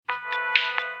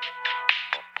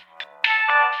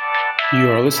You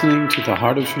are listening to the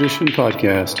Heart of Tradition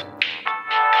podcast.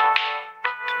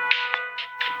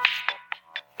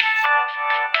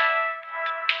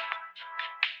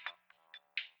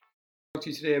 Talk to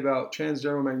you today about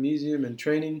transdermal magnesium and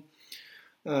training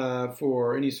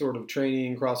for any sort of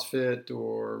training, CrossFit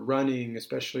or running,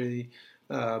 especially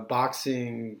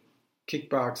boxing,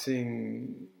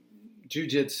 kickboxing,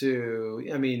 jiu-jitsu.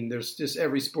 I mean, there's just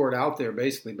every sport out there,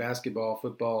 basically basketball,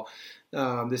 football.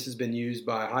 This has been used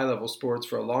by high-level sports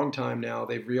for a long time now.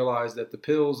 They've realized that the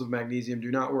pills of magnesium do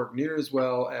not work near as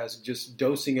well as just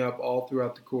dosing up all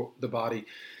throughout the body.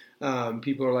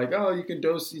 People are like, oh, you can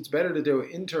dose, it's better to do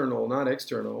internal, not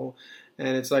external.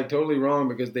 And it's like totally wrong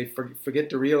because they forget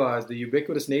to realize the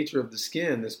ubiquitous nature of the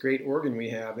skin, this great organ we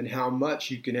have, and how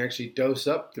much you can actually dose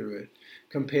up through it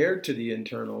compared to the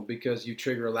internal, because you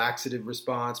trigger a laxative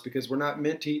response, because we're not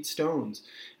meant to eat stones.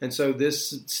 And so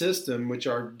this system, which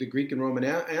the Greek and Roman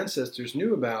ancestors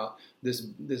knew about, this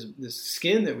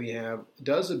skin that we have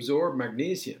does absorb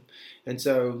magnesium. And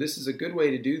so this is a good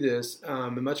way to do this,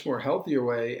 a much more healthier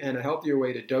way, and a healthier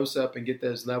way to dose up and get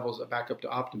those levels back up to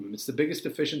optimum. It's the biggest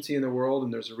deficiency in the world,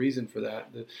 and there's a reason for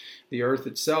that. The earth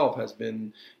itself has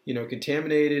been,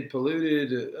 contaminated,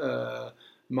 polluted,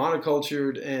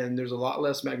 monocultured, and there's a lot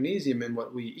less magnesium in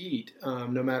what we eat.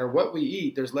 No matter what we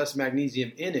eat, there's less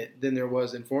magnesium in it than there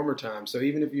was in former times. So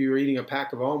even if you're eating a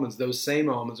pack of almonds, those same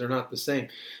almonds are not the same.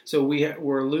 So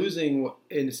we're losing,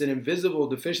 and it's an invisible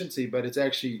deficiency, but it's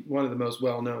actually one of the most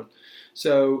well-known.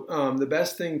 So the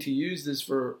best thing to use this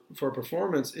for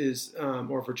performance is,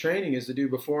 or for training, is to do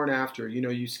before and after.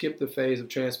 You skip the phase of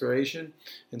transpiration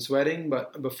and sweating,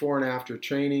 but before and after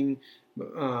training,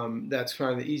 that's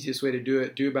kind of the easiest way to do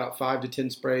it. Do about 5 to 10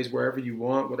 sprays wherever you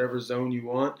want, whatever zone you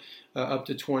want, up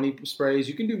to 20 sprays.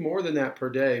 You can do more than that per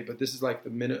day, but this is like the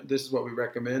minute. This is what we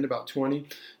recommend, about 20.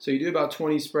 So you do about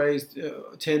 20 sprays,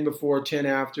 10 before, 10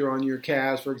 after on your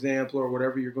calves, for example, or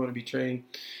whatever you're going to be training.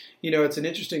 It's an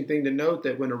interesting thing to note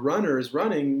that when a runner is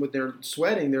running, when they're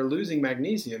sweating, they're losing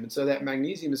magnesium. And so that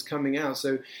magnesium is coming out.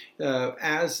 So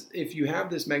as if you have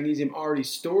this magnesium already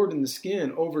stored in the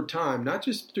skin over time, not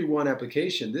just through one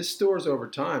application, this stores over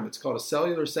time. It's called a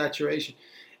cellular saturation.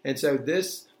 And so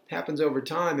this happens over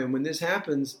time, and when this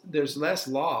happens, there's less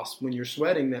loss when you're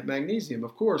sweating that magnesium,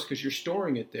 of course, because you're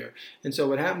storing it there. And so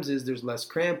what happens is there's less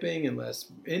cramping and less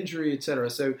injury, etc.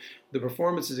 So the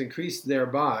performance is increased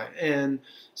thereby. And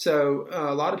so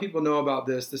a lot of people know about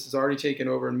this. This is already taken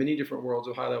over in many different worlds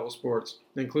of high-level sports,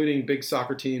 including big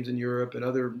soccer teams in Europe and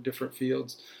other different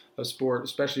fields of sport,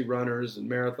 especially runners and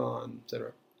marathon,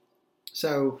 etc.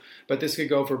 So, but this could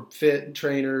go for fit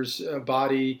trainers,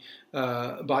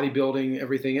 bodybuilding,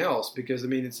 everything else, because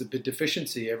it's a bit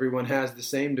deficiency. Everyone has the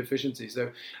same deficiency.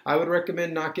 So I would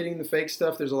recommend not getting the fake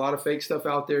stuff. There's a lot of fake stuff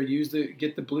out there.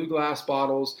 Get the blue glass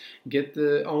bottles, get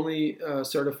the only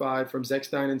certified from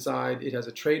Zechstein Inside. It has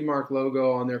a trademark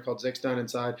logo on there called Zechstein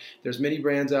Inside. There's many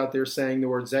brands out there saying the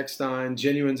word Zechstein,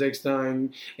 genuine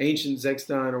Zechstein, ancient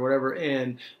Zechstein, or whatever,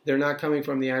 and they're not coming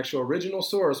from the actual original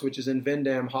source, which is in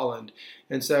Veendam, Holland.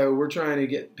 And so we're trying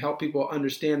to help people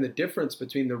understand the difference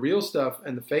between the real stuff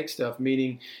and the fake stuff,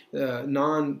 meaning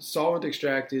non-solvent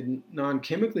extracted,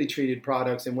 non-chemically treated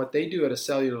products, and what they do at a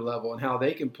cellular level and how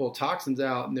they can pull toxins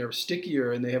out, and they're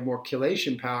stickier and they have more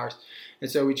chelation powers. And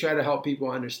so we try to help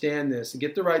people understand this and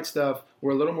get the right stuff.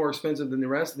 We're a little more expensive than the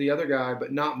rest of the other guy,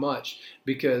 but not much,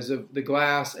 because of the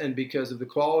glass and because of the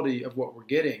quality of what we're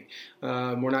getting.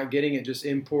 We're not getting it just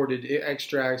imported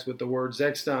extracts with the word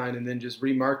Zechstein and then just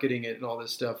remarketing it and all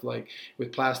this stuff like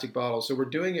with plastic bottles. So we're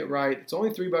doing it right. It's only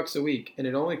 $3 a week, and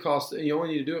you only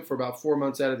need to do it for about 4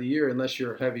 months out of the year, unless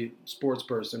you're a heavy sports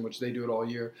person, which they do it all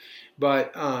year.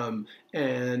 But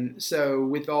and so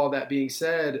with all that being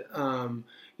said,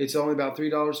 it's only about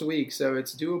 $3 a week, so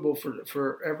it's doable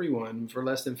for everyone for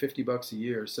less than $50 a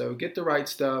year. So get the right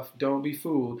stuff, don't be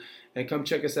fooled, and come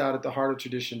check us out at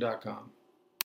theheartoftradition.com.